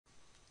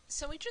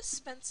So we just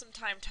spent some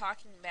time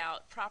talking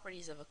about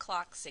properties of a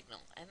clock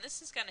signal, and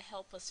this is going to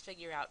help us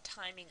figure out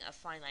timing of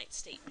finite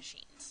state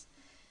machines.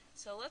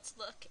 So let's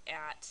look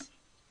at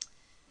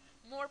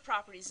more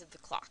properties of the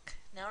clock.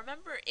 Now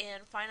remember,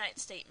 in finite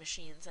state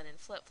machines and in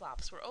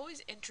flip-flops, we're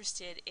always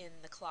interested in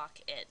the clock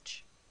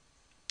edge.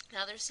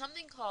 Now there's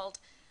something called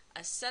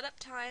a setup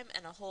time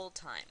and a hold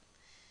time.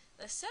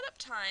 The setup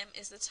time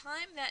is the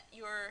time that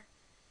your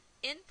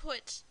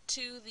input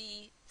to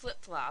the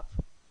flip-flop,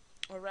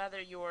 or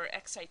rather your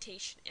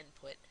excitation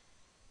input,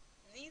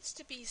 needs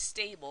to be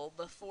stable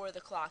before the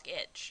clock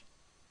edge.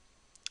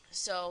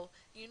 So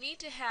you need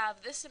to have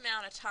this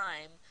amount of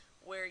time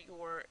where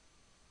your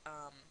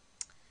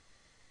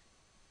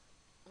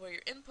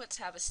inputs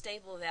have a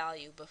stable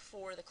value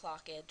before the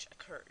clock edge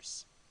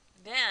occurs.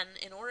 Then,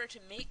 in order to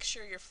make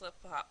sure your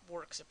flip-flop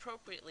works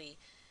appropriately,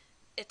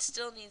 it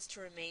still needs to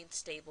remain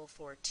stable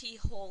for T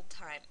hold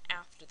time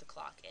after the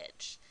clock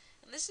edge.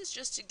 And this is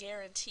just to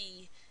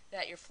guarantee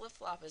that your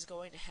flip-flop is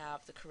going to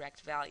have the correct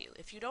value.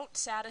 If you don't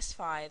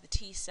satisfy the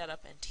T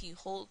setup and T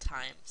hold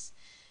times,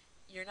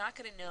 you're not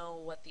going to know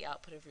what the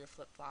output of your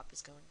flip-flop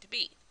is going to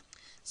be.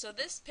 So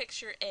this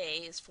picture A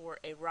is for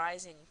a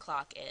rising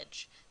clock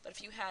edge, but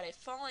if you had a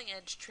falling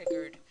edge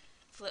triggered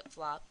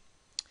flip-flop,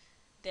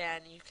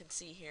 then you can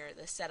see here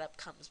the setup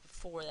comes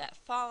before that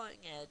falling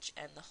edge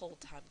and the hold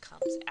time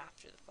comes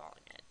after the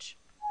falling edge.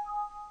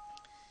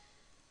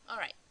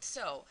 Alright,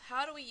 so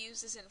how do we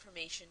use this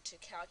information to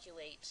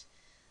calculate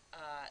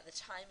the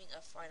timing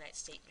of finite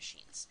state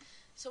machines?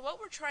 So what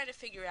we're trying to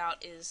figure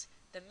out is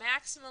the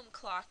maximum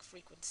clock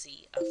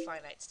frequency of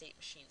finite state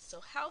machines. So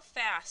how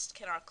fast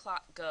can our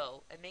clock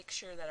go and make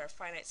sure that our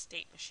finite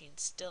state machine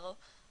still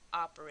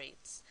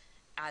operates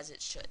as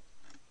it should?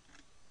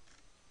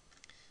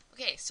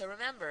 Okay, so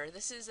remember,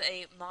 this is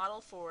a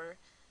model for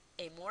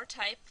a Moore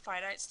type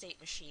finite state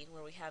machine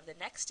where we have the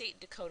next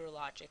state decoder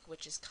logic,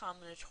 which is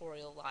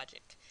combinatorial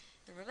logic.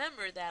 And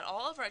remember that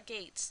all of our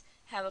gates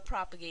have a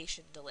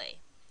propagation delay.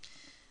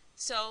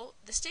 So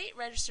the state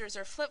registers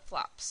are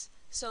flip-flops.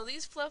 So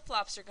these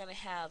flip-flops are going to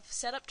have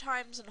setup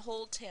times and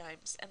hold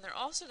times, and they're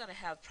also going to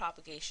have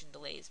propagation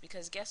delays,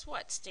 because guess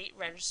what? State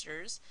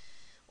registers,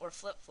 or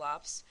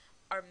flip-flops,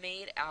 are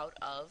made out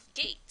of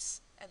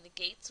gates, and the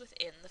gates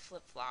within the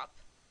flip-flop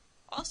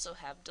also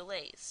have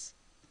delays.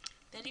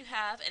 Then you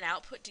have an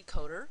output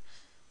decoder,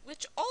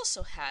 which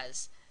also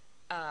has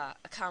a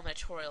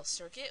combinatorial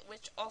circuit,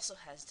 which also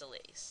has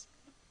delays.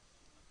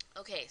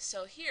 Okay,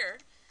 so here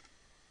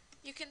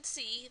you can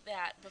see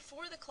that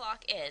before the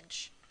clock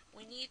edge,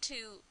 we need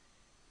to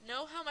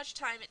know how much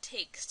time it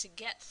takes to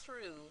get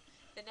through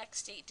the next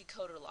state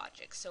decoder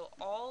logic. So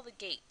all the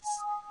gates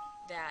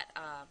that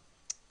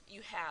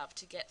you have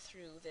to get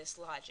through this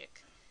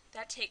logic,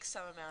 that takes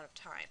some amount of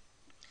time.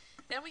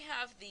 Then we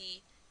have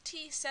the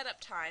T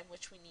setup time,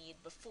 which we need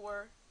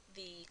before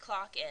the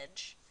clock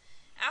edge.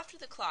 After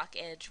the clock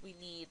edge, we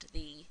need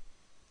the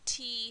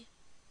T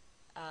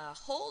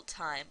hold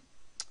time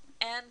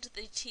and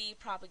the T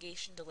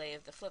propagation delay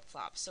of the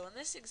flip-flop. So in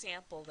this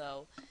example,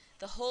 though,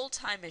 the hold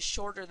time is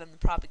shorter than the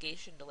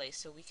propagation delay,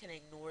 so we can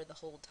ignore the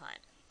hold time.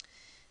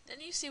 Then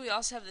you see we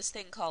also have this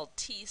thing called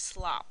T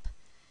slop.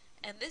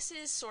 And this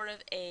is sort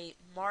of a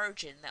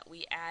margin that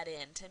we add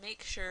in to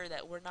make sure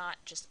that we're not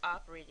just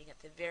operating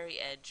at the very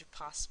edge of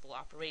possible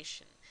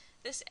operation.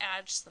 This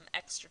adds some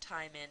extra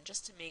time in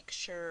just to make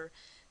sure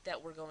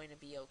that we're going to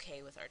be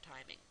okay with our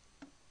timing.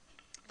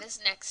 This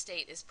next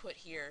state is put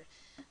here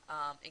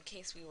in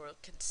case we were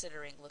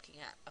considering looking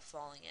at a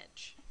falling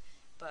edge,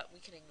 but we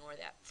can ignore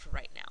that for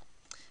right now.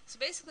 So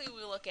basically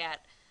we look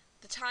at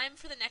the time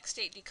for the next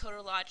state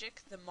decoder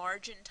logic, the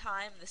margin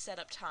time, the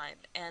setup time,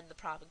 and the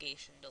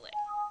propagation delay.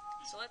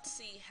 So let's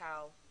see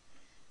how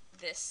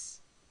this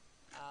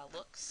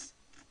looks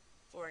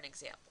for an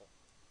example.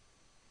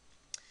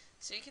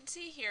 So you can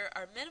see here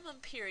our minimum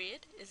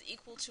period is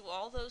equal to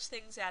all those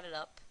things added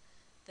up: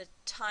 the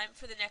time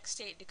for the next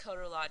state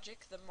decoder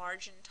logic, the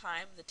margin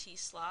time, the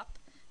T-slop,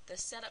 the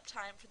setup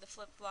time for the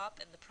flip-flop,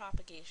 and the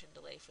propagation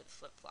delay for the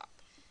flip-flop.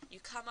 You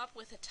come up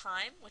with a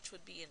time, which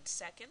would be in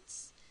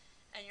seconds,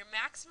 and your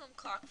maximum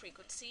clock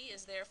frequency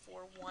is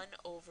therefore 1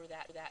 over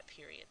that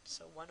period,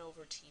 so 1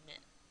 over T-min.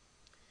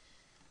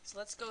 So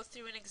let's go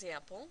through an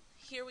example.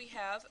 Here we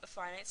have a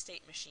finite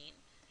state machine.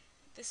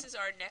 This is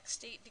our next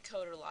state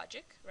decoder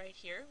logic right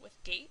here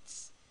with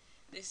gates.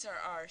 These are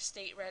our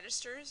state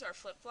registers, our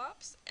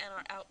flip-flops, and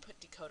our output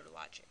decoder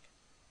logic.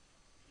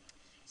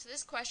 So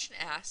this question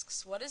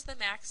asks, what is the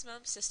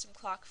maximum system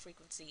clock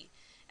frequency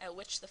at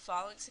which the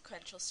following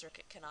sequential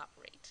circuit can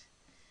operate?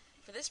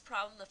 For this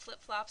problem, the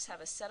flip-flops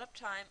have a setup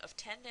time of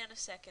 10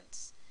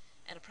 nanoseconds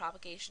and a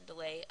propagation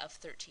delay of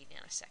 13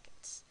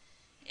 nanoseconds.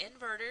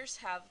 Inverters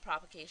have a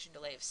propagation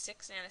delay of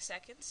 6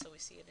 nanoseconds, so we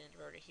see an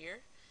inverter here.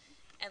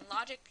 And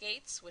logic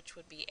gates, which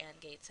would be AND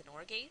gates and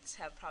OR gates,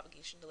 have a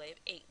propagation delay of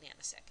 8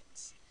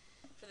 nanoseconds.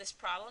 For this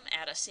problem,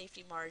 add a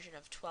safety margin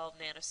of 12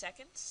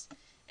 nanoseconds,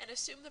 and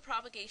assume the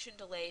propagation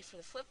delay for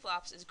the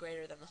flip-flops is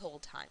greater than the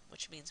hold time,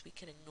 which means we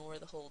can ignore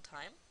the hold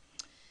time.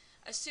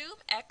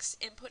 Assume X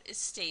input is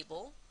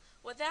stable,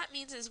 What that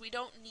means is we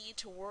don't need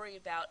to worry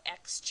about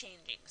X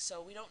changing,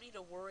 so we don't need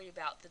to worry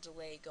about the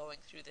delay going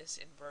through this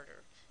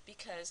inverter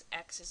because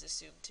X is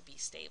assumed to be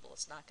stable,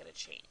 it's not going to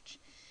change.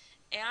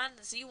 And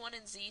Z1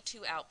 and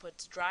Z2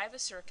 outputs drive a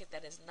circuit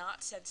that is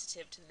not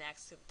sensitive to the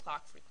maximum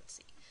clock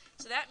frequency.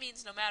 So that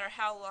means no matter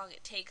how long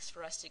it takes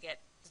for us to get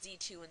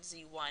Z2 and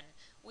Z1,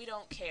 we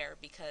don't care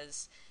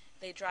because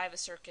they drive a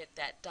circuit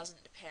that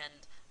doesn't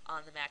depend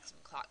on the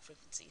maximum clock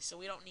frequency. So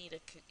we don't need to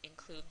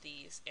include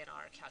these in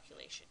our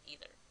calculation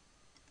either.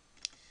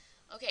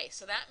 Okay,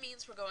 so that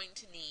means we're going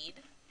to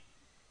need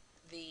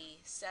the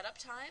setup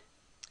time,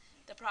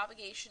 the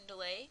propagation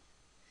delay,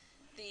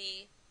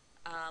 the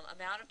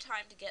amount of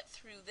time to get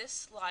through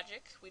this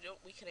logic. We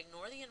can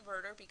ignore the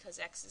inverter because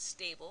X is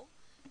stable,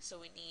 so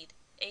we need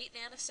 8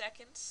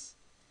 nanoseconds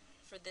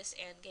for this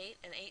AND gate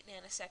and 8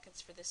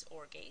 nanoseconds for this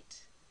OR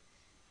gate,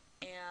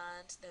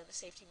 and then a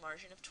safety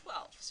margin of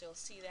 12. So you'll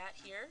see that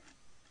here.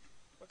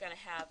 We're going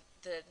to have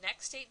the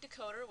next state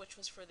decoder, which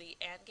was for the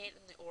AND gate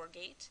and the OR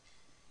gate.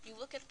 You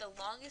look at the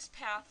longest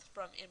path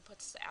from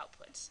inputs to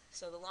outputs.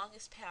 So the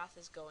longest path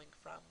is going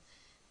from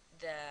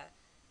the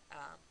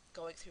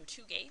going through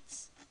 2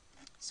 gates.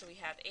 So we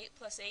have 8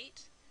 plus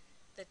 8.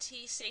 The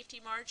T safety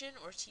margin,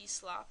 or T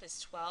slop, is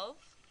 12.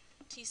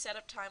 T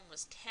setup time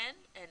was 10,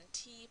 and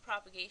T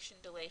propagation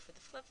delay for the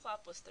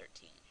flip-flop was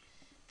 13.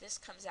 This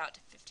comes out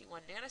to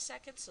 51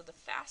 nanoseconds, so the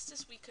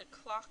fastest we could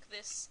clock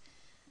this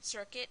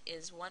circuit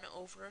is 1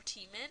 over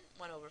T min,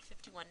 1 over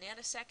 51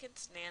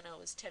 nanoseconds. Nano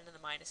is 10 to the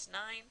minus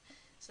 9,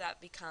 so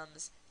that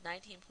becomes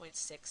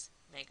 19.6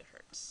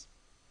 megahertz.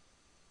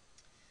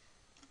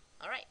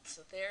 Alright,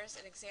 so there's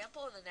an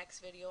example. In the next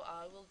video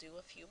I will do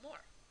a few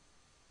more.